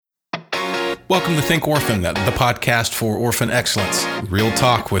Welcome to Think Orphan, the podcast for orphan excellence. Real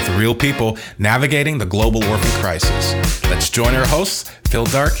talk with real people navigating the global orphan crisis. Let's join our hosts, Phil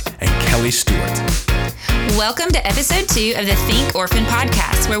Dark and Kelly Stewart. Welcome to episode 2 of the Think Orphan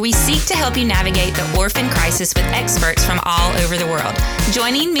podcast, where we seek to help you navigate the orphan crisis with experts from all over the world.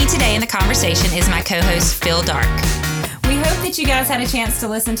 Joining me today in the conversation is my co-host, Phil Dark. We hope that you guys had a chance to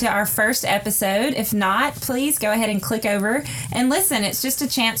listen to our first episode. If not, please go ahead and click over and listen. It's just a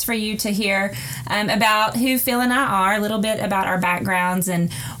chance for you to hear about who Phil and I are, a little bit about our backgrounds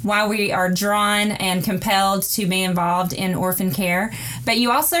and why we are drawn and compelled to be involved in orphan care. But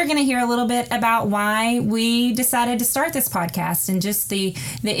you also are going to hear a little bit about why we decided to start this podcast and just the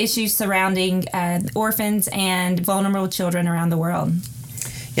issues surrounding orphans and vulnerable children around the world.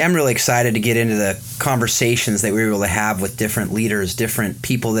 Yeah, I'm really excited to get into the conversations that we were able to have with different leaders, different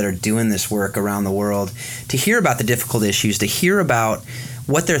people that are doing this work around the world, to hear about the difficult issues, to hear about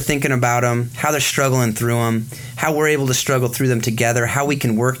what they're thinking about them, how they're struggling through them, how we're able to struggle through them together, how we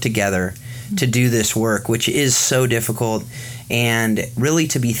can work together to do this work, which is so difficult, and really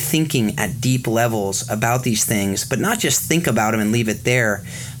to be thinking at deep levels about these things, but not just think about them and leave it there,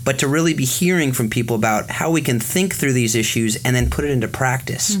 but to really be hearing from people about how we can think through these issues and then put it into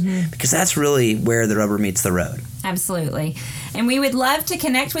practice, because that's really where the rubber meets the road. Absolutely. And we would love to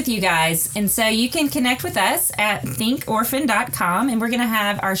connect with you guys. And so you can connect with us at thinkorphan.com, and we're going to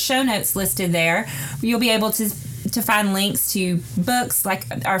have our show notes listed there. You'll be able to find links to books. Like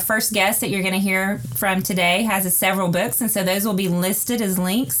our first guest that you're going to hear from today has several books, and so those will be listed as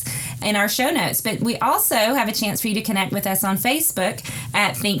links in our show notes. But we also have a chance for you to connect with us on Facebook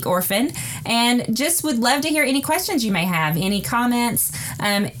at Think Orphan, and just would love to hear any questions you may have, any comments,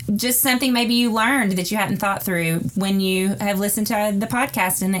 just something maybe you learned that you hadn't thought through when you have listened to the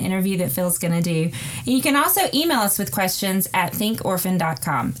podcast and the interview that Phil's going to do. And you can also email us with questions at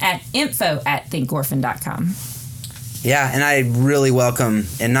thinkorphan.com, at info@thinkorphan.com. Yeah, and I really welcome,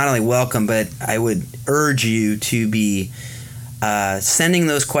 and not only welcome, but I would urge you to be sending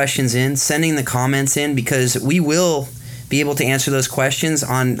those questions in, sending the comments in, because we will be able to answer those questions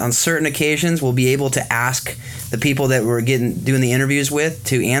on certain occasions. We'll be able to ask the people that we're doing the interviews with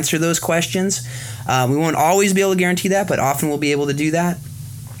to answer those questions. We won't always be able to guarantee that, but often we'll be able to do that.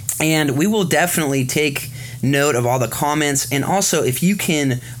 And we will definitely take note of all the comments. And also, if you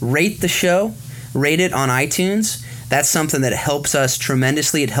can rate the show, rate it on iTunes. That's something that helps us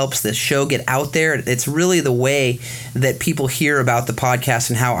tremendously. It helps the show get out there. It's really the way that people hear about the podcast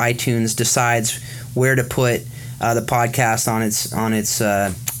and how iTunes decides where to put the podcast on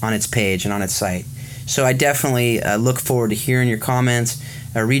its page and on its site. So I definitely look forward to hearing your comments,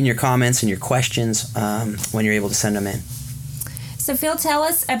 reading your comments and your questions when you're able to send them in. So Phil, tell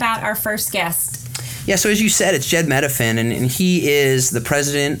us about our first guest. Yeah, so as you said, it's Jed Medifin, and he is the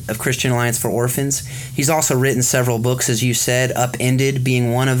president of Christian Alliance for Orphans. He's also written several books, as you said, Upended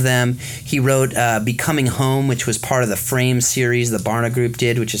being one of them. He wrote Becoming Home, which was part of the Frame series the Barna Group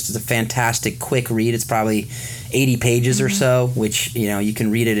did, which is a fantastic, quick read. It's probably 80 pages or so, which you can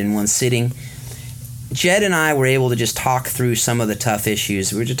read it in one sitting. Jed and I were able to just talk through some of the tough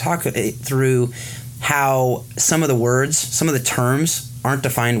issues. We were to talk through how some of the words, some of the terms aren't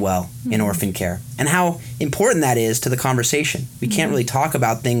defined well in orphan care, and how important that is to the conversation. We can't really talk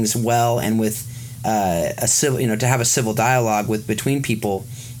about things well and with a civil, to have a civil dialogue between people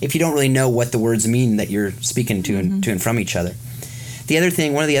if you don't really know what the words mean that you're speaking to and from each other. One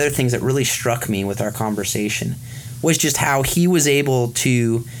of the other things that really struck me with our conversation was just how he was able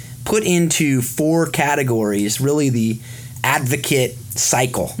to put into 4 categories really the advocate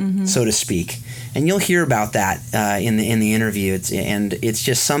cycle, so to speak. And you'll hear about that in the interview. It's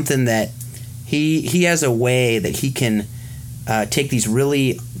just something that he has a way that he can take these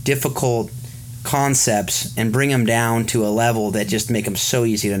really difficult concepts and bring them down to a level that just make them so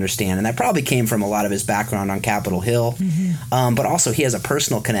easy to understand. And that probably came from a lot of his background on Capitol Hill, but also he has a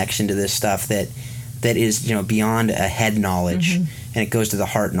personal connection to this stuff that is beyond a head knowledge, and it goes to the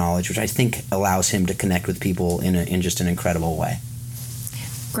heart knowledge, which I think allows him to connect with people in just an incredible way.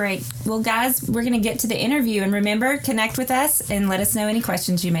 Great. Well, guys, we're going to get to the interview. And remember, connect with us and let us know any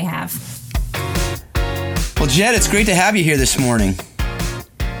questions you may have. Well, Jed, it's great to have you here this morning.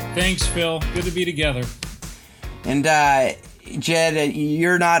 Thanks, Phil. Good to be together. And Jed,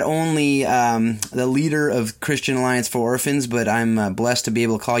 you're not only the leader of Christian Alliance for Orphans, but I'm blessed to be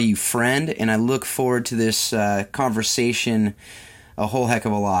able to call you friend. And I look forward to this conversation a whole heck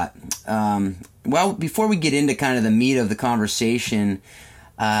of a lot. Well, before we get into kind of the meat of the conversation,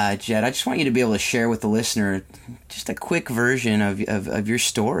 Jed, I just want you to be able to share with the listener just a quick version of your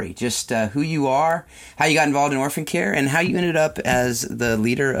story, just who you are, how you got involved in orphan care, and how you ended up as the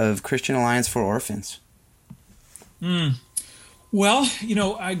leader of Christian Alliance for Orphans. Well,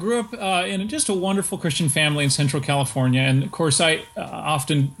 I grew up in just a wonderful Christian family in Central California. And of course, I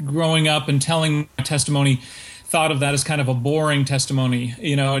often growing up and telling my testimony, thought of that as kind of a boring testimony.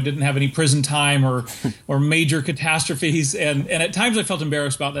 I didn't have any prison time or major catastrophes. And at times I felt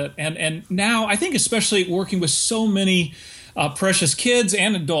embarrassed about that. And now I think especially working with so many precious kids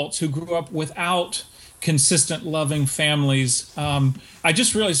and adults who grew up without consistent, loving families, I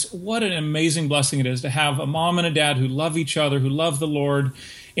just realized what an amazing blessing it is to have a mom and a dad who love each other, who love the Lord,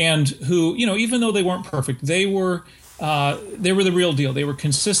 and who, even though they weren't perfect, they were the real deal. They were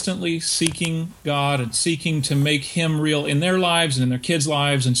consistently seeking God and seeking to make Him real in their lives and in their kids'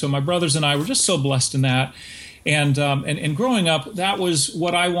 lives. And so my brothers and I were just so blessed in that. And growing up, that was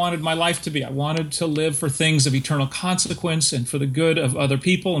what I wanted my life to be. I wanted to live for things of eternal consequence and for the good of other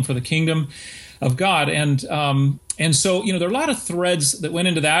people and for the kingdom of God. And so, there are a lot of threads that went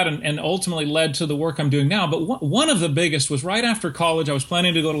into that and ultimately led to the work I'm doing now. But one of the biggest was right after college. I was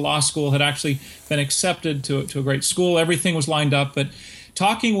planning to go to law school, had actually been accepted to a great school. Everything was lined up. But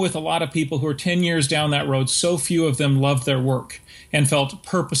talking with a lot of people who are 10 years down that road, so few of them loved their work and felt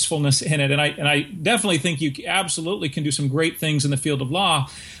purposefulness in it. And I definitely think you absolutely can do some great things in the field of law.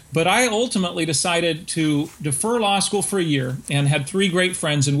 But I ultimately decided to defer law school for a year and had 3 great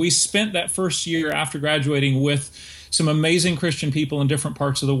friends. And we spent that first year after graduating with some amazing Christian people in different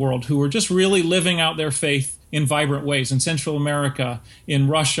parts of the world who were just really living out their faith in vibrant ways in Central America, in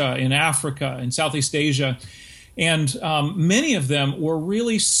Russia, in Africa, in Southeast Asia. And many of them were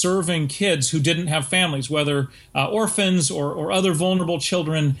really serving kids who didn't have families, whether orphans or other vulnerable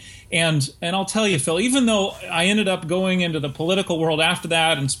children. And I'll tell you, Phil, even though I ended up going into the political world after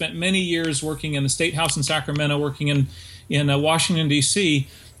that and spent many years working in the State House in Sacramento, working in Washington, D.C.,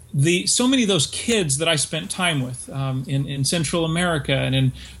 so many of those kids that I spent time with in Central America and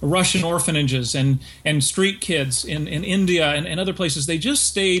in Russian orphanages and street kids in India and other places, they just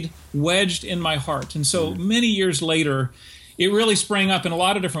stayed wedged in my heart. And so many years later, it really sprang up in a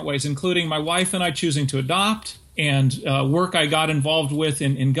lot of different ways, including my wife and I choosing to adopt and work I got involved with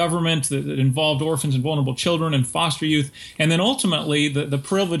in government that involved orphans and vulnerable children and foster youth. And then ultimately, the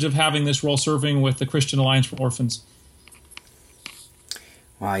privilege of having this role serving with the Christian Alliance for Orphans.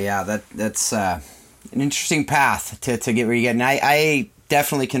 Wow, yeah, that's an interesting path to get where you get. And I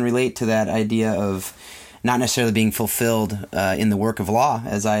definitely can relate to that idea of not necessarily being fulfilled in the work of law,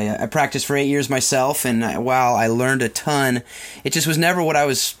 as I practiced for 8 years myself, and while I learned a ton, it just was never what I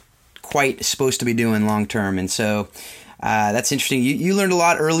was quite supposed to be doing long term. And so that's interesting. You learned a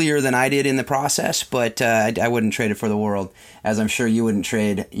lot earlier than I did in the process, but I wouldn't trade it for the world, as I'm sure you wouldn't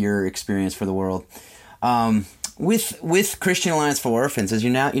trade your experience for the world. With Christian Alliance for Orphans, as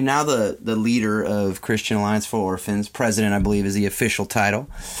you're now the leader of Christian Alliance for Orphans, president, I believe, is the official title.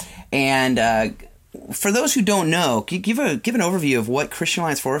 And for those who don't know, can you give an overview of what Christian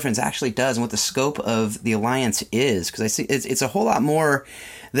Alliance for Orphans actually does and what the scope of the alliance is? Because I see it's a whole lot more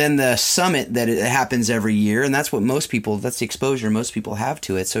than the summit that it happens every year, and that's the exposure most people have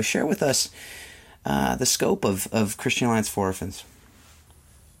to it. So share with us the scope of Christian Alliance for Orphans.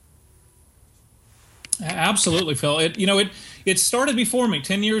 Absolutely, Phil. It started before me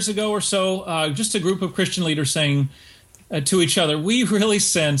 10 years ago or so, just a group of Christian leaders saying to each other, we really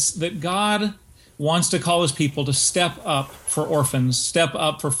sense that God wants to call His people to step up for orphans, step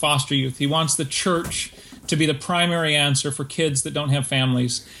up for foster youth. He wants the church to be the primary answer for kids that don't have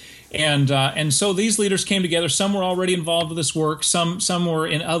families. And so these leaders came together. Some were already involved with this work. Some were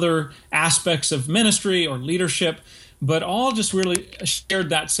in other aspects of ministry or leadership. But all just really shared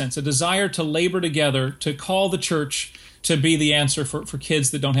that sense, a desire to labor together to call the church to be the answer for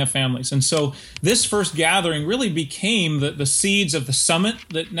kids that don't have families. And so this first gathering really became the seeds of the summit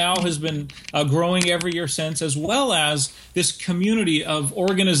that now has been growing every year since, as well as this community of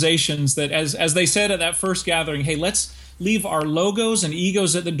organizations that, as they said at that first gathering, hey, let's leave our logos and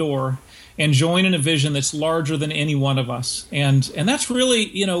egos at the door and join in a vision that's larger than any one of us. And that's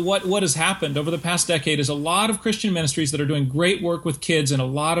really, what has happened over the past decade is a lot of Christian ministries that are doing great work with kids in a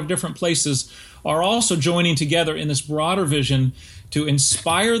lot of different places are also joining together in this broader vision to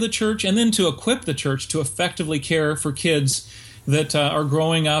inspire the church and then to equip the church to effectively care for kids that are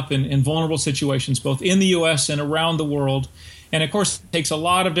growing up in vulnerable situations, both in the U.S. and around the world. And of course, it takes a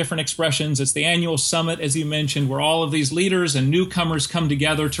lot of different expressions. It's the annual summit, as you mentioned, where all of these leaders and newcomers come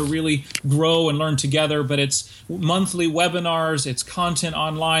together to really grow and learn together. But it's monthly webinars, it's content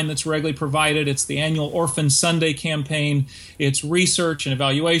online that's regularly provided, it's the annual Orphan Sunday campaign, it's research and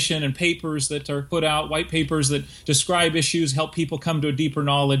evaluation and papers that are put out, white papers that describe issues, help people come to a deeper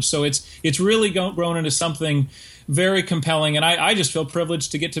knowledge. So it's really grown into something very compelling, and I just feel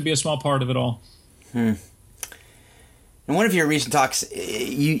privileged to get to be a small part of it all. In one of your recent talks,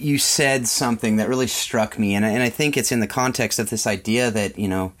 you said something that really struck me, and I think it's in the context of this idea that,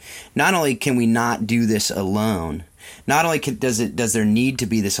 not only can we not do this alone, not only does there need to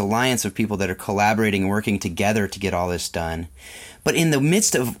be this alliance of people that are collaborating and working together to get all this done, but in the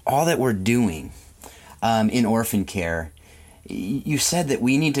midst of all that we're doing in orphan care, you said that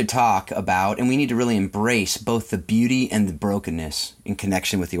we need to talk about and we need to really embrace both the beauty and the brokenness in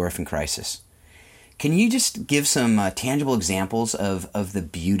connection with the orphan crisis. Can you just give some tangible examples of the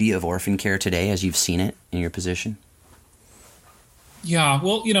beauty of orphan care today as you've seen it in your position? Yeah,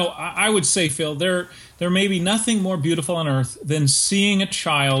 well, I would say, Phil, there may be nothing more beautiful on earth than seeing a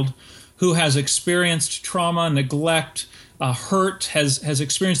child who has experienced trauma, neglect, hurt, has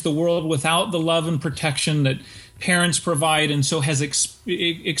experienced the world without the love and protection that parents provide, and so has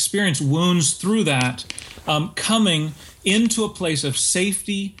experienced wounds through that, coming into a place of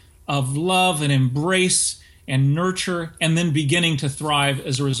safety, of love and embrace and nurture, and then beginning to thrive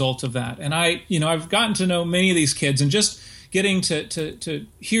as a result of that. And I've gotten to know many of these kids, and just getting to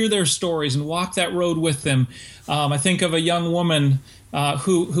hear their stories and walk that road with them. I think of a young woman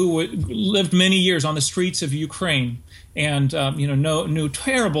who lived many years on the streets of Ukraine, and knew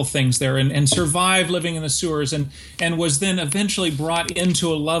terrible things there, and survived living in the sewers, and was then eventually brought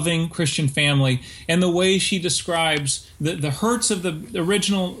into a loving Christian family. And the way she describes the hurts of the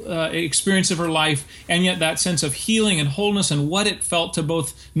original experience of her life, and yet that sense of healing and wholeness, and what it felt to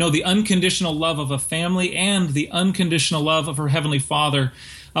both know the unconditional love of a family and the unconditional love of her Heavenly Father.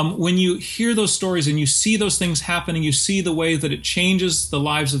 When you hear those stories and you see those things happening, you see the way that it changes the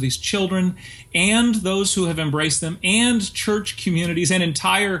lives of these children and those who have embraced them, and church communities and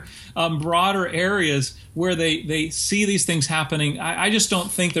entire broader areas where they see these things happening. I just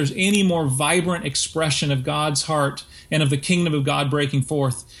don't think there's any more vibrant expression of God's heart and of the kingdom of God breaking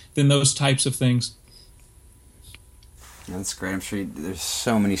forth than those types of things. That's great. I'm sure there's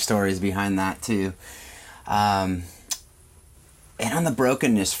so many stories behind that too. And on the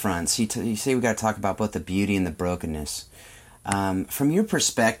brokenness front, so you say we got to talk about both the beauty and the brokenness. From your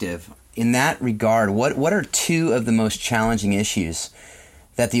perspective, in that regard, what are two of the most challenging issues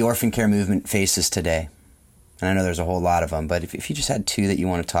that the orphan care movement faces today? And I know there's a whole lot of them, but if you just had two that you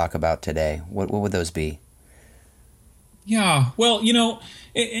want to talk about today, what would those be? Yeah, well,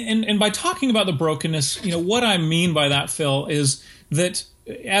 and by talking about the brokenness, what I mean by that, Phil, is that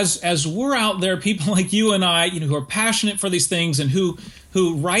as we're out there, people like you and I, who are passionate for these things and who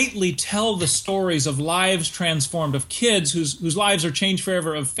rightly tell the stories of lives transformed, of kids whose lives are changed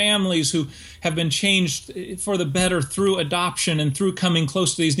forever, of families who have been changed for the better through adoption and through coming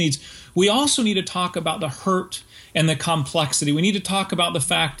close to these needs, we also need to talk about the hurt and the complexity. We need to talk about the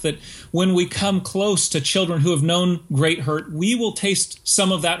fact that when we come close to children who have known great hurt, we will taste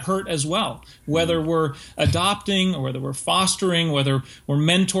some of that hurt as well, whether we're adopting or whether we're fostering, whether we're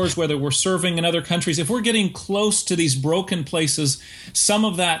mentors, whether we're serving in other countries. If we're getting close to these broken places, some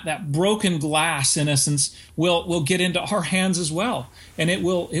of that broken glass, in essence, will get into our hands as well, and it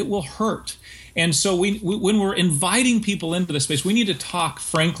will hurt. And so when we're inviting people into this space, we need to talk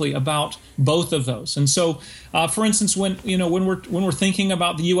frankly about both of those. And so, for instance, when we're thinking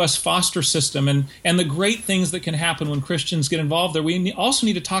about the U.S. foster system and the great things that can happen when Christians get involved there, we also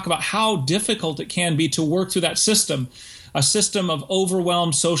need to talk about how difficult it can be to work through that system. A system of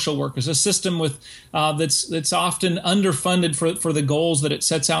overwhelmed social workers, a system with that's often underfunded for the goals that it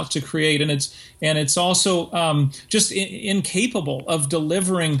sets out to create, and it's also just incapable of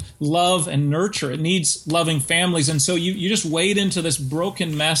delivering love and nurture. It needs loving families, and so you just wade into this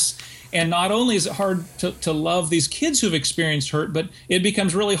broken mess. And not only is it hard to love these kids who've experienced hurt, but it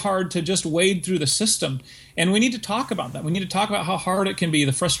becomes really hard to just wade through the system. And we need to talk about that. We need to talk about how hard it can be,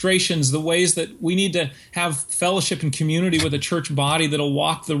 the frustrations, the ways that we need to have fellowship and community with a church body that'll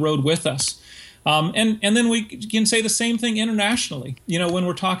walk the road with us. And then we can say the same thing internationally. When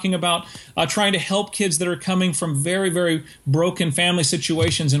we're talking about trying to help kids that are coming from very, very broken family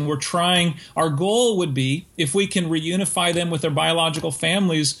situations, and our goal would be, if we can reunify them with their biological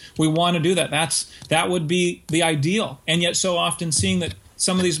families, we want to do that. That would be the ideal. And yet so often seeing that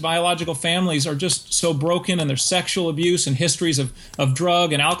some of these biological families are just so broken, and there's sexual abuse and histories of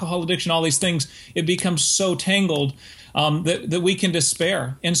drug and alcohol addiction, all these things, it becomes so tangled that we can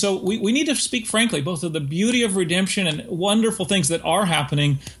despair. And so we need to speak frankly, both of the beauty of redemption and wonderful things that are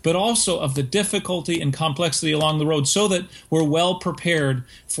happening, but also of the difficulty and complexity along the road, so that we're well prepared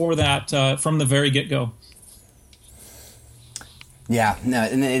for that from the very get-go. Yeah, no,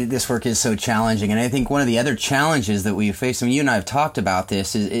 and this work is so challenging. And I think one of the other challenges that we face, I mean, you and I have talked about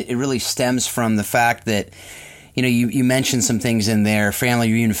this, is it really stems from the fact that, you mentioned some things in there, family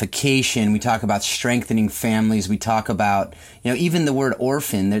reunification. We talk about strengthening families. We talk about, even the word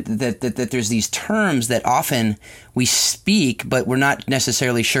orphan, that there's these terms that often we speak, but we're not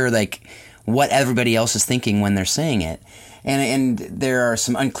necessarily sure, like, what everybody else is thinking when they're saying it. And there are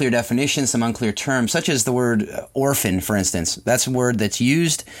some unclear definitions, some unclear terms, such as the word orphan, for instance. That's a word that's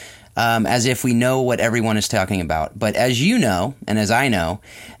used as if we know what everyone is talking about. But as you know, and as I know,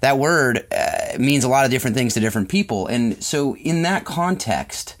 that word means a lot of different things to different people. And so in that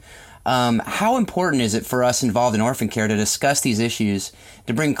context, how important is it for us involved in orphan care to discuss these issues,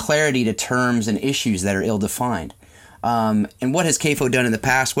 to bring clarity to terms and issues that are ill-defined? And what has CAFO done in the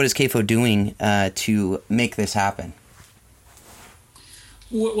past? What is CAFO doing to make this happen?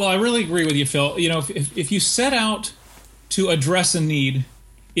 Well, I really agree with you, Phil. If you set out to address a need,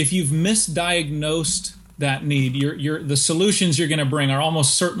 if you've misdiagnosed that need, the solutions you're going to bring are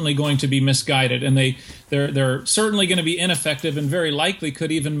almost certainly going to be misguided, and they're certainly going to be ineffective, and very likely could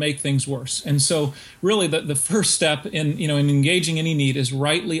even make things worse. And so, really, the first step in engaging any need is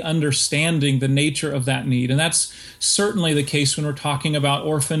rightly understanding the nature of that need, and that's certainly the case when we're talking about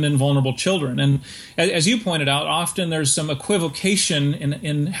orphaned and vulnerable children. And as you pointed out, often there's some equivocation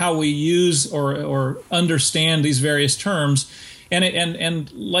in how we use or understand these various terms.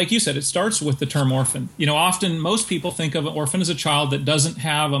 And like you said, it starts with the term orphan. Often most people think of an orphan as a child that doesn't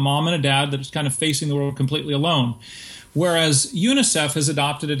have a mom and a dad, that is kind of facing the world completely alone. Whereas UNICEF has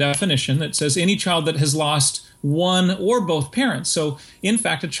adopted a definition that says any child that has lost one or both parents. So, in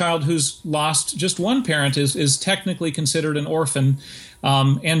fact, a child who's lost just one parent is technically considered an orphan.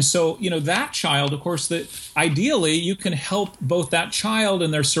 And so, that child, of course, that ideally you can help both that child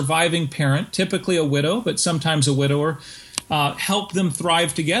and their surviving parent, typically a widow, but sometimes a widower, help them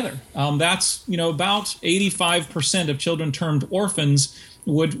thrive together. That's, about 85% of children termed orphans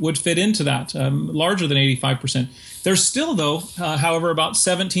would fit into that, larger than 85%. There's still, though, however, about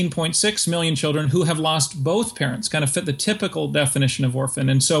 17.6 million children who have lost both parents, kind of fit the typical definition of orphan.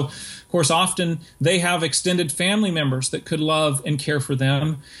 And so, of course, often they have extended family members that could love and care for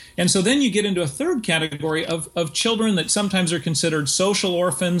them. And so then you get into a third category of children that sometimes are considered social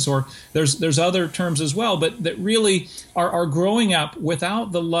orphans, or there's other terms as well, but that really are growing up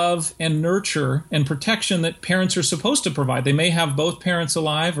without the love and nurture and protection that parents are supposed to provide. They may have both parents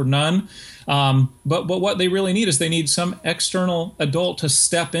alive or none, but what they really need is they need some external adult to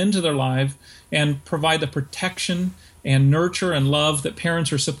step into their life and provide the protection and nurture and love that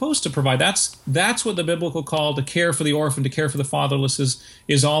parents are supposed to provide. That's what the biblical call to care for the orphan, to care for the fatherless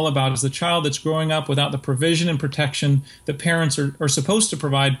is all about, is the child that's growing up without the provision and protection that parents are supposed to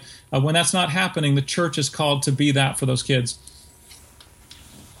provide. When that's not happening, the church is called to be that for those kids.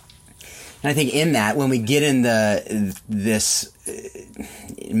 And I think in that, when we get in this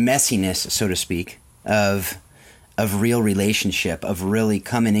messiness, so to speak, of real relationship, of really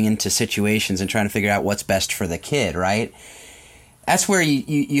coming into situations and trying to figure out what's best for the kid, right? That's where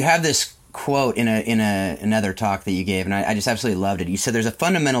you have this quote in another talk that you gave, and I just absolutely loved it. You said there's a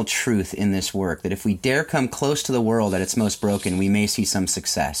fundamental truth in this work that if we dare come close to the world at its most broken, we may see some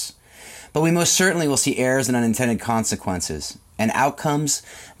success. But we most certainly will see errors and unintended consequences and outcomes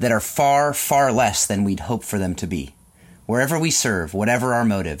that are far, far less than we'd hope for them to be. Wherever we serve, whatever our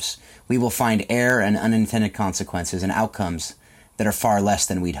motives, we will find error and unintended consequences and outcomes that are far less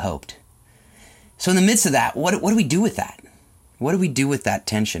than we'd hoped. So in the midst of that, what do we do with that? What do we do with that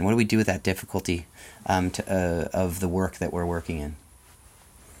tension? What do we do with that difficulty of the work that we're working in?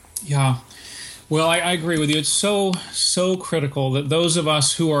 Yeah. Well, I agree with you. It's so critical that those of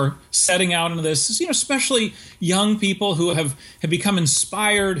us who are setting out into this, especially young people who have become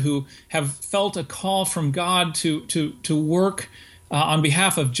inspired, who have felt a call from God to work on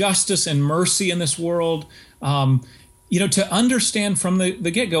behalf of justice and mercy in this world, to understand from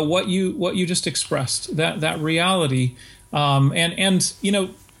the get-go what you just expressed, that reality, and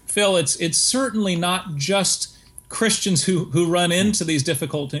Phil, it's certainly not just Christians who run into these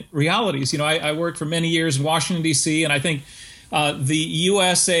difficult realities. I worked for many years in Washington, D.C., and I think the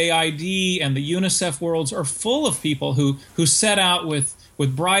USAID and the UNICEF worlds are full of people who set out with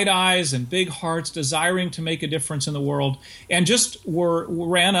with bright eyes and big hearts, desiring to make a difference in the world, and just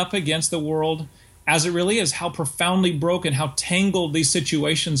ran up against the world as it really is, how profoundly broken, how tangled these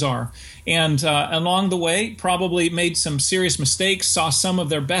situations are. And along the way, probably made some serious mistakes, saw some of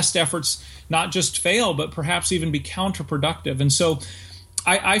their best efforts not just fail, but perhaps even be counterproductive. And so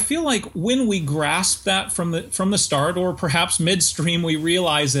I feel like when we grasp that from the start, or perhaps midstream, we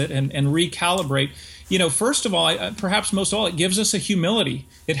realize it and recalibrate, first of all, perhaps most of all, it gives us a humility.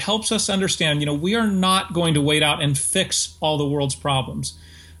 It helps us understand, we are not going to wait out and fix all the world's problems.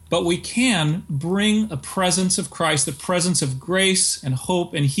 But we can bring a presence of Christ, the presence of grace and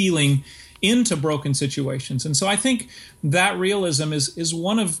hope and healing into broken situations. And so I think that realism is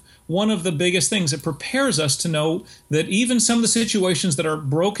one of the biggest things. It prepares us to know that even some of the situations that are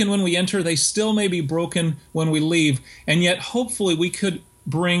broken when we enter, they still may be broken when we leave. And yet hopefully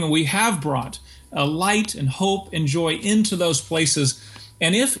we have brought a light and hope and joy into those places.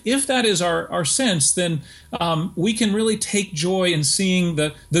 And if that is our sense, then we can really take joy in seeing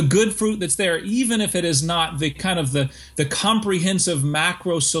the good fruit that's there, even if it is not the kind of the comprehensive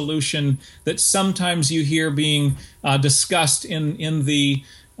macro solution that sometimes you hear being discussed in the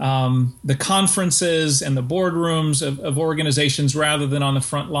conferences and the boardrooms of organizations, rather than on the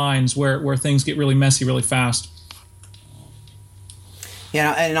front lines where things get really messy really fast.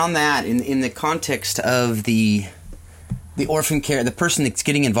 Yeah, and on that, in the context of the orphan care, the person that's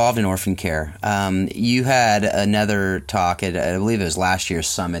getting involved in orphan care, you had another talk at, I believe it was last year's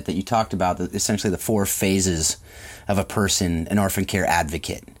summit, that you talked about essentially the 4 phases of a person, an orphan care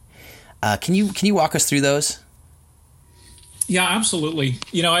advocate. Can you walk us through those? Yeah, absolutely.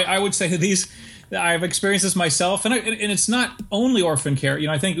 I would say that I've experienced this myself, and it's not only orphan care.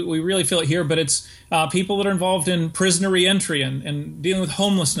 I think we really feel it here, but it's people that are involved in prisoner reentry and dealing with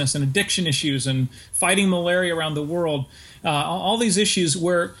homelessness and addiction issues and fighting malaria around the world. All these issues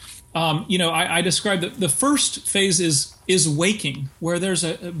where, I described the first phase is waking, where there's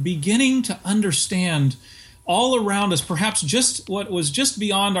a beginning to understand all around us, perhaps just what was just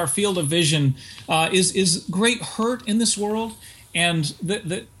beyond our field of vision, is great hurt in this world. And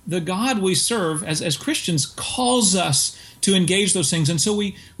the God we serve as Christians calls us to engage those things. And so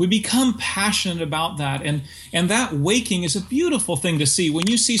we become passionate about that. And that waking is a beautiful thing to see. When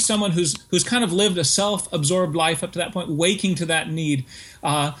you see someone who's kind of lived a self-absorbed life up to that point, waking to that need,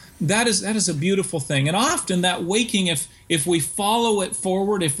 that is a beautiful thing. And often that waking, if we follow it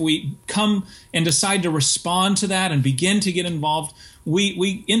forward, if we come and decide to respond to that and begin to get involved,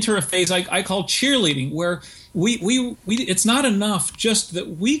 we enter a phase I call cheerleading, where we it's not enough just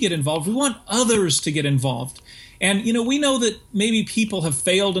that we get involved. We want others to get involved. And, we know that maybe people have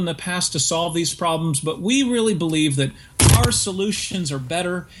failed in the past to solve these problems, but we really believe that our solutions are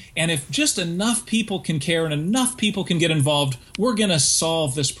better. And if just enough people can care and enough people can get involved, we're going to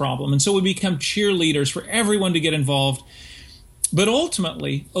solve this problem. And so we become cheerleaders for everyone to get involved. But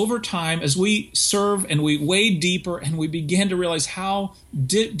ultimately, over time, as we serve and we wade deeper and we begin to realize how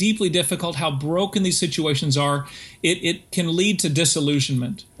deeply difficult, how broken these situations are, it can lead to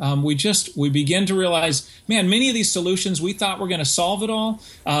disillusionment. We begin to realize, man, many of these solutions we thought were going to solve it all,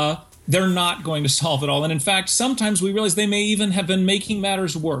 they're not going to solve it all. And in fact, sometimes we realize they may even have been making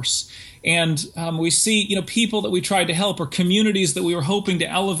matters worse. And we see, people that we tried to help, or communities that we were hoping to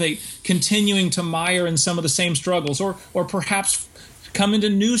elevate, continuing to mire in some of the same struggles, or perhaps come into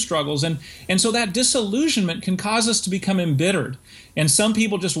new struggles. And so that disillusionment can cause us to become embittered. And some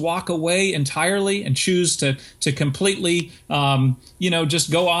people just walk away entirely and choose to completely,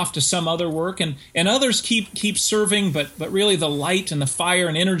 just go off to some other work. And others keep serving, but really the light and the fire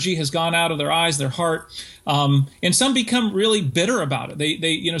and energy has gone out of their eyes, their heart. And some become really bitter about it.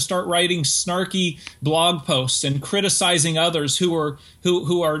 They start writing snarky blog posts and criticizing others who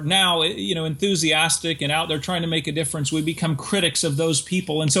are now enthusiastic and out there trying to make a difference. We become critics of those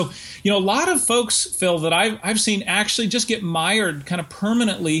people. And so a lot of folks, Phil, that I've seen actually just get mired kind of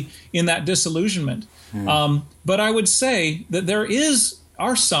permanently in that disillusionment. But I would say that there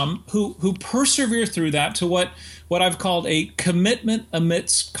are some who persevere through that to what I've called a commitment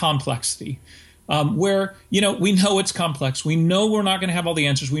amidst complexity. Where, we know it's complex. We know we're not going to have all the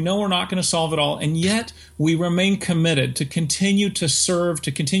answers. We know we're not going to solve it all. And yet we remain committed to continue to serve,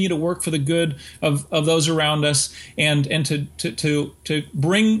 to continue to work for the good of those around us, and to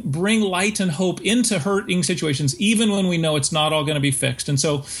bring light and hope into hurting situations, even when we know it's not all going to be fixed. And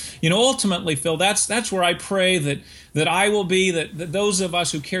so, ultimately, Phil, that's where I pray that I will be, that those of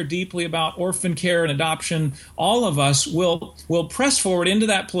us who care deeply about orphan care and adoption, all of us will press forward into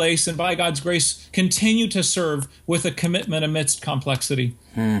that place, and by God's grace, continue to serve with a commitment amidst complexity.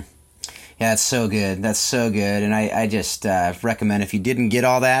 Yeah, Yeah, that's so good. That's so good. And I just recommend, if you didn't get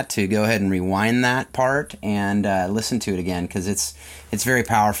all that, to go ahead and rewind that part and listen to it again, because it's very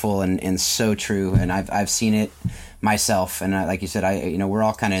powerful and so true. And I've seen it myself. And like you said, we're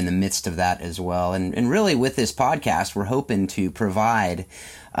all kind of in the midst of that as well. And really, with this podcast, we're hoping to provide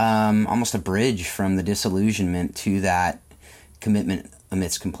almost a bridge from the disillusionment to that commitment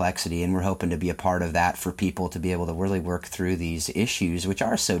amidst complexity, and we're hoping to be a part of that for people to be able to really work through these issues, which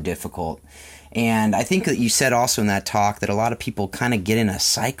are so difficult. And I think that you said also in that talk that a lot of people kind of get in a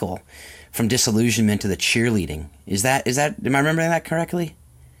cycle from disillusionment to the cheerleading. Is that am I remembering that correctly?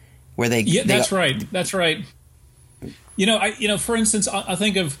 Where that's right. That's right. For instance, I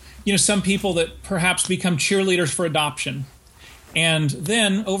think of some people that perhaps become cheerleaders for adoption. And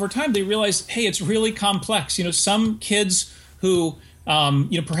then over time they realize, hey, it's really complex. Some kids who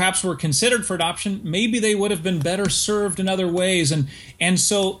perhaps were considered for adoption, maybe they would have been better served in other ways. And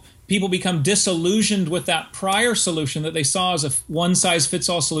so people become disillusioned with that prior solution that they saw as a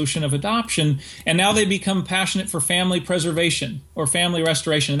one-size-fits-all solution of adoption, and now they become passionate for family preservation or family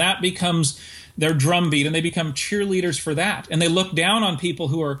restoration. And that becomes their drumbeat, and they become cheerleaders for that. And they look down on people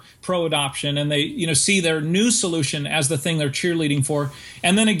who are pro-adoption, and they see their new solution as the thing they're cheerleading for.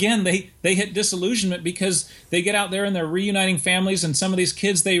 And then again, they hit disillusionment because they get out there and they're reuniting families, and some of these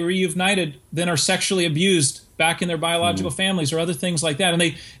kids they reunited then are sexually abused back in their biological families or other things like that.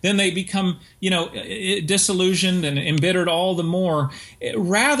 And they become disillusioned and embittered all the more,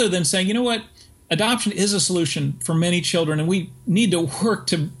 rather than saying, you know what, adoption is a solution for many children, and we need to work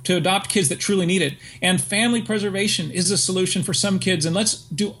to adopt kids that truly need it. And family preservation is a solution for some kids, and let's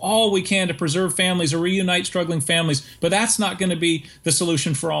do all we can to preserve families or reunite struggling families. But that's not going to be the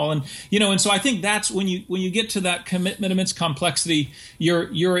solution for all. And and so I think that's when you get to that commitment amidst complexity,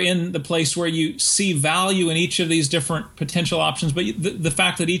 you're in the place where you see value in each of these different potential options, but the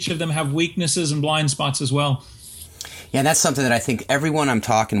fact that each of them have weaknesses and blind spots as well. Yeah, and that's something that I think everyone I'm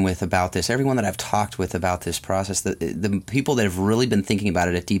talking with about this, everyone that I've talked with about this process, the people that have really been thinking about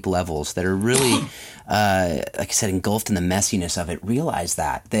it at deep levels, that are really, like I said, engulfed in the messiness of it, realize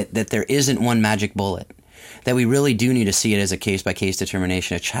that there isn't one magic bullet, that we really do need to see it as a case-by-case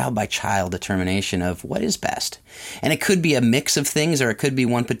determination, a child-by-child determination of what is best. And it could be a mix of things, or it could be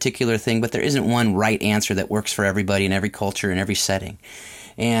one particular thing, but there isn't one right answer that works for everybody in every culture, in every setting.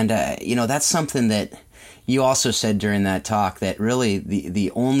 And, that's something that you also said during that talk, that really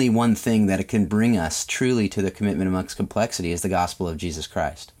the only one thing that it can bring us truly to the commitment amongst complexity is the gospel of Jesus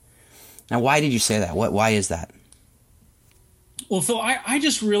Christ. Now, why did you say that? Why is that? Well, Phil, I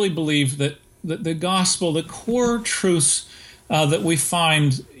just really believe that the gospel, the core truths that we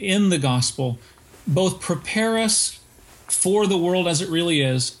find in the gospel, both prepare us for the world as it really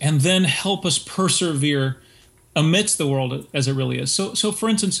is, and then help us persevere amidst the world as it really is. So for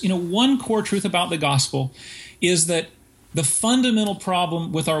instance, one core truth about the gospel is that the fundamental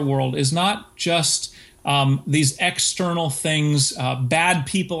problem with our world is not just these external things, bad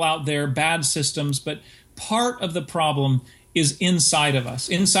people out there, bad systems, but part of the problem is inside of us,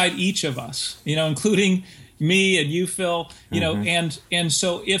 inside each of us, including me and you, Phil, and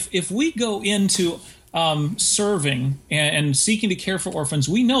so if we go into serving and seeking to care for orphans,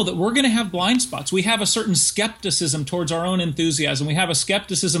 we know that we're going to have blind spots. We have a certain skepticism towards our own enthusiasm. We have a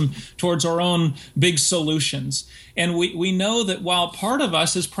skepticism towards our own big solutions. And we know that while part of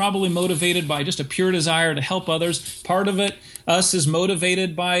us is probably motivated by just a pure desire to help others, part of us is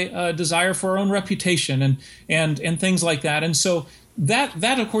motivated by a desire for our own reputation and things like that. And so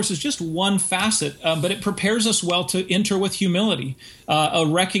that of course is just one facet, but it prepares us well to enter with humility, a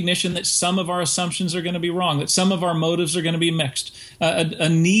recognition that some of our assumptions are going to be wrong, that some of our motives are going to be mixed, a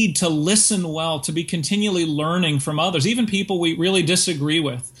need to listen well, to be continually learning from others, even people we really disagree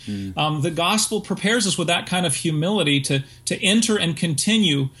with. The gospel prepares us with that kind of humility to enter and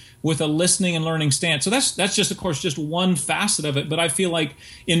continue with a listening and learning stance. So that's just, of course, just one facet of it. But I feel like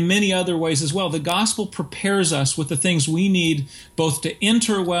in many other ways as well, the gospel prepares us with the things we need both to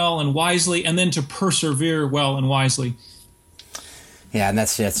enter well and wisely, and then to persevere well and wisely. Yeah, and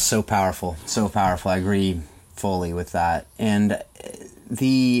that's so powerful, so powerful. I agree fully with that. And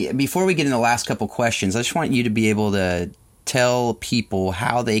before we get into the last couple questions, I just want you to be able to tell people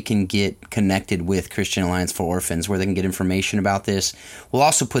how they can get connected with Christian Alliance for Orphans, where they can get information about this. We'll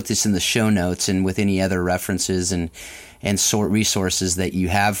also put this in the show notes and with any other references and sort resources that you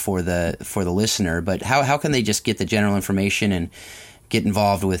have for the listener. But how can they just get the general information and get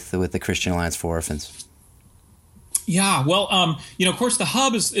involved with the Christian Alliance for Orphans? Yeah, well, of course, the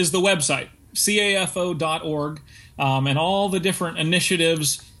hub is the website, cafo.org, and all the different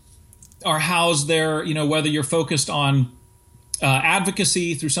initiatives are housed there. Whether you're focused on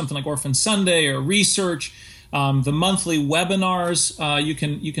advocacy through something like Orphan Sunday or research. The monthly webinars,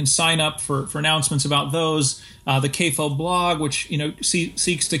 you can sign up for announcements about those. The CAFO blog, which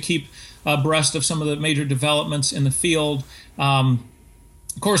seeks to keep abreast of some of the major developments in the field.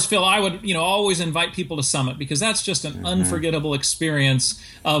 Of course, Phil, I would always invite people to Summit, because that's just an unforgettable experience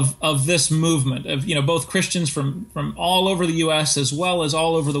of this movement of both Christians from all over the U.S. as well as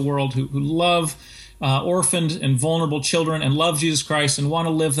all over the world who love orphaned and vulnerable children and love Jesus Christ and want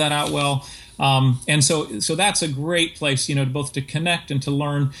to live that out well. And so that's a great place, both to connect and to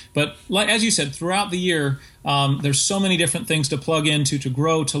learn. But as you said, throughout the year, there's so many different things to plug into, to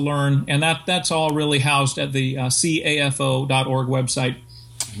grow, to learn, and that's all really housed at the cafo.org website.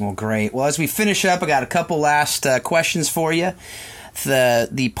 Well, great. Well, as we finish up, I got a couple last questions for you.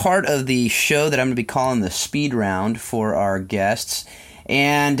 The part of the show that I'm going to be calling the speed round for our guests.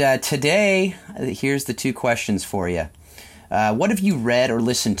 And today, here's the two questions for you. What have you read or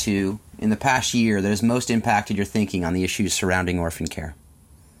listened to in the past year that has most impacted your thinking on the issues surrounding orphan care?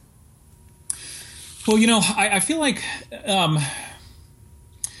 Well, I feel like, to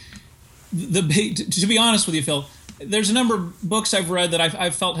be honest with you, Phil, there's a number of books I've read that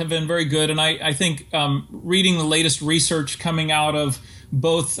I've felt have been very good, and I think reading the latest research coming out of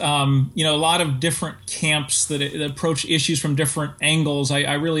both, a lot of different camps that approach issues from different angles.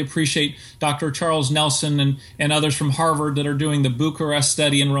 I really appreciate Dr. Charles Nelson and others from Harvard that are doing the Bucharest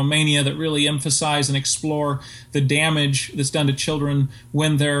study in Romania that really emphasize and explore the damage that's done to children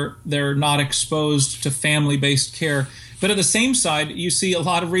when they're not exposed to family-based care. But at the same side, you see a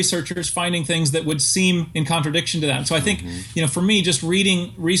lot of researchers finding things that would seem in contradiction to that. So I think, for me, just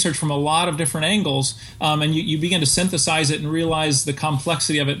reading research from a lot of different angles, and you begin to synthesize it and realize the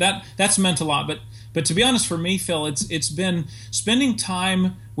complexity of it, that's meant a lot. But to be honest, for me, Phil, it's been spending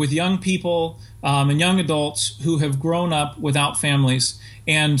time with young people and young adults who have grown up without families,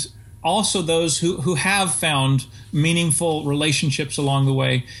 and also those who have found meaningful relationships along the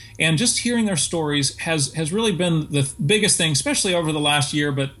way. And just hearing their stories has really been the biggest thing, especially over the last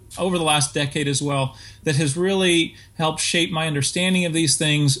year, but over the last decade as well, that has really helped shape my understanding of these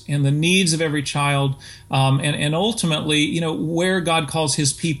things and the needs of every child, and ultimately, where God calls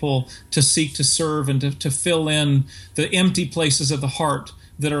his people to seek to serve and to fill in the empty places of the heart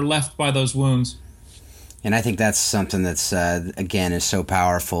that are left by those wounds. And I think that's something that's, again, is so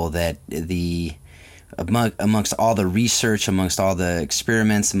powerful, that amongst all the research, amongst all the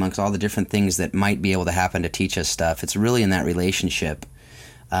experiments, amongst all the different things that might be able to happen to teach us stuff, it's really in that relationship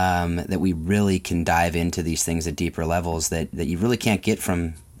that we really can dive into these things at deeper levels that you really can't get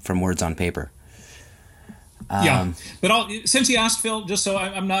from words on paper. Yeah, but since you asked, Phil, just so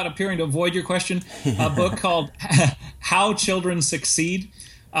I'm not appearing to avoid your question, a book called How Children Succeed.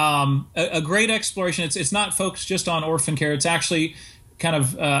 A great exploration. It's not focused just on orphan care. It's actually kind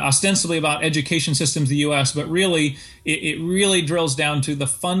of ostensibly about education systems in the U.S., but really it really drills down to the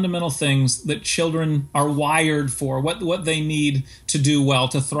fundamental things that children are wired for, what they need to do well,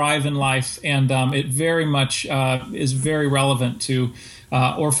 to thrive in life, and it very much is very relevant to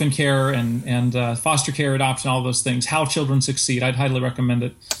orphan care and foster care, adoption, all those things. How Children Succeed. I'd highly recommend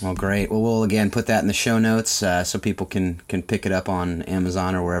it. Well, great. Well, we'll again put that in the show notes so people can pick it up on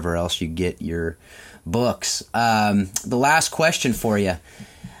Amazon or wherever else you get your books. The last question for you: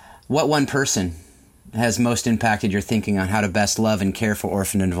 what one person has most impacted your thinking on how to best love and care for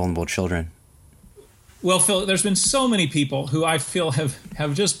orphaned and vulnerable children? Well, Phil, there's been so many people who I feel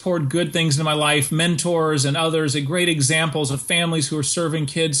have just poured good things into my life, mentors and others, and great examples of families who are serving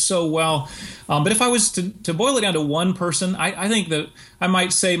kids so well. But if I was to boil it down to one person, I think that I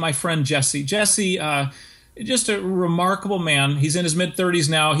might say my friend Jesse. Jesse, just a remarkable man. He's in his mid-30s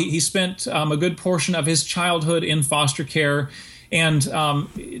now. He spent a good portion of his childhood in foster care. And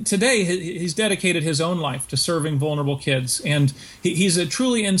today, he's dedicated his own life to serving vulnerable kids. And he's a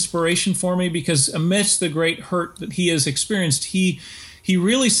truly inspiration for me, because amidst the great hurt that he has experienced, he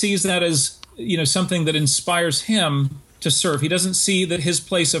really sees that as something that inspires him to serve. He doesn't see that his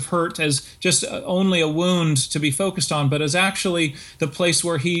place of hurt as just only a wound to be focused on, but as actually the place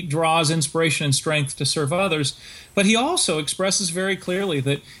where he draws inspiration and strength to serve others. But he also expresses very clearly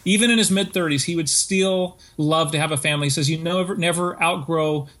that even in his mid-30s, he would still love to have a family. He says, you never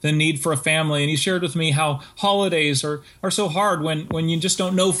outgrow the need for a family. And he shared with me how holidays are so hard when you just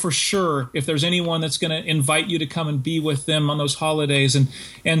don't know for sure if there's anyone that's going to invite you to come and be with them on those holidays.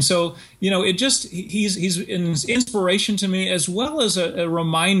 And so, he's in his inspiration inspiration to me, as well as a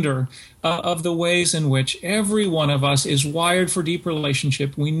reminder of the ways in which every one of us is wired for deep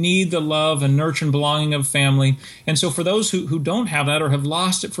relationship. We need the love and nurture and belonging of family. And so for those who don't have that or have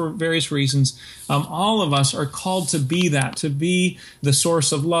lost it for various reasons, all of us are called to be that, to be the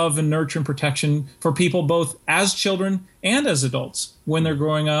source of love and nurture and protection for people, both as children and as adults, when they're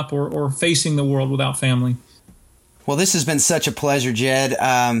growing up or facing the world without family. Well, this has been such a pleasure, Jed.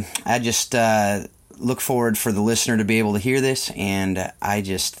 I just look forward for the listener to be able to hear this, and I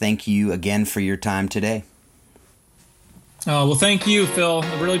just thank you again for your time today. Well, thank you, Phil.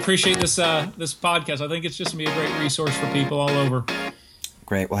 I really appreciate this podcast. I think it's just going to be a great resource for people all over.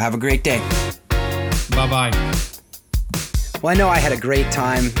 Great. Well, have a great day. Bye-bye. Well, I know I had a great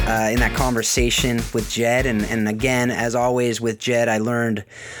time in that conversation with Jed, and again, as always with Jed, I learned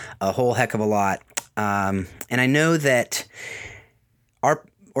a whole heck of a lot. And I know that our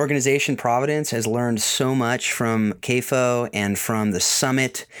organization, Providence, has learned so much from CAFO and from the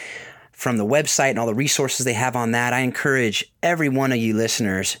summit, from the website and all the resources they have on that. I encourage every one of you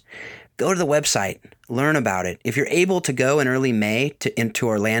listeners, go to the website, learn about it. If you're able to go in early May into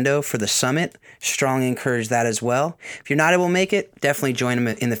Orlando for the summit, strongly encourage that as well. If you're not able to make it, definitely join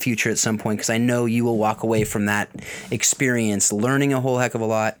them in the future at some point, because I know you will walk away from that experience learning a whole heck of a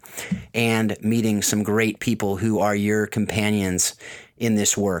lot and meeting some great people who are your companions in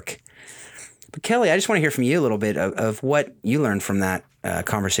this work. But Kelly, I just want to hear from you a little bit of what you learned from that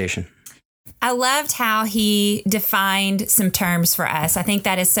conversation. I loved how he defined some terms for us. I think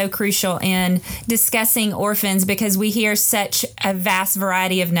that is so crucial in discussing orphans, because we hear such a vast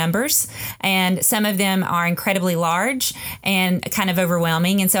variety of numbers, and some of them are incredibly large and kind of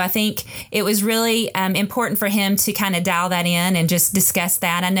overwhelming. And so I think it was really important for him to kind of dial that in and just discuss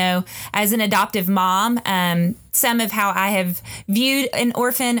that. I know as an adoptive mom, some of how I have viewed an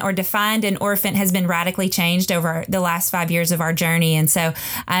orphan or defined an orphan has been radically changed over the last 5 years of our journey. And so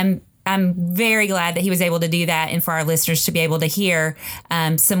I'm very glad that he was able to do that, and for our listeners to be able to hear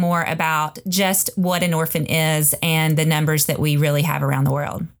some more about just what an orphan is and the numbers that we really have around the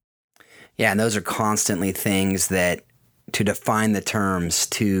world. Yeah, and those are constantly things that, to define the terms,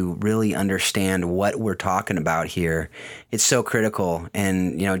 to really understand what we're talking about here, it's so critical.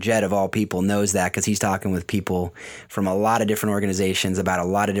 And, Jed, of all people, knows that, because he's talking with people from a lot of different organizations about a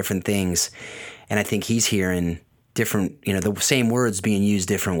lot of different things. And I think he's hearing different, the same words being used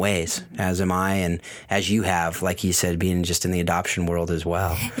different ways, as am I, and as you have, like he said, being just in the adoption world as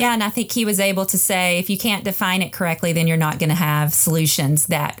well. Yeah, and I think he was able to say, if you can't define it correctly, then you're not going to have solutions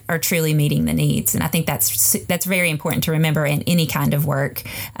that are truly meeting the needs. And I think that's very important to remember in any kind of work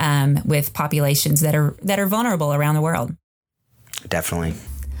with populations that are vulnerable around the world. Definitely.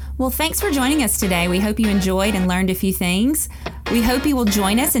 Well, thanks for joining us today. We hope you enjoyed and learned a few things. We hope you will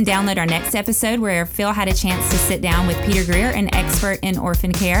join us and download our next episode, where Phil had a chance to sit down with Peter Greer, an expert in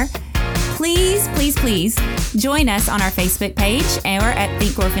orphan care. Please, please, please join us on our Facebook page or at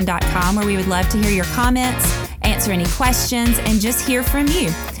thinkorphan.com, where we would love to hear your comments, answer any questions, and just hear from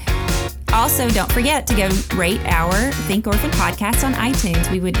you. Also, don't forget to go rate our Think Orphan podcast on iTunes.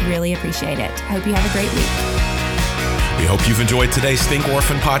 We would really appreciate it. Hope you have a great week. We hope you've enjoyed today's Think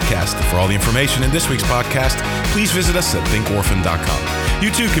Orphan podcast. For all the information in this week's podcast, please visit us at thinkorphan.com. You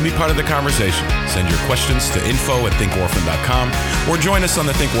too can be part of the conversation. Send your questions to info@thinkorphan.com or join us on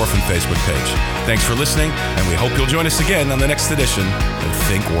the Think Orphan Facebook page. Thanks for listening, and we hope you'll join us again on the next edition of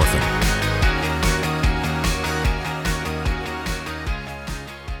Think Orphan.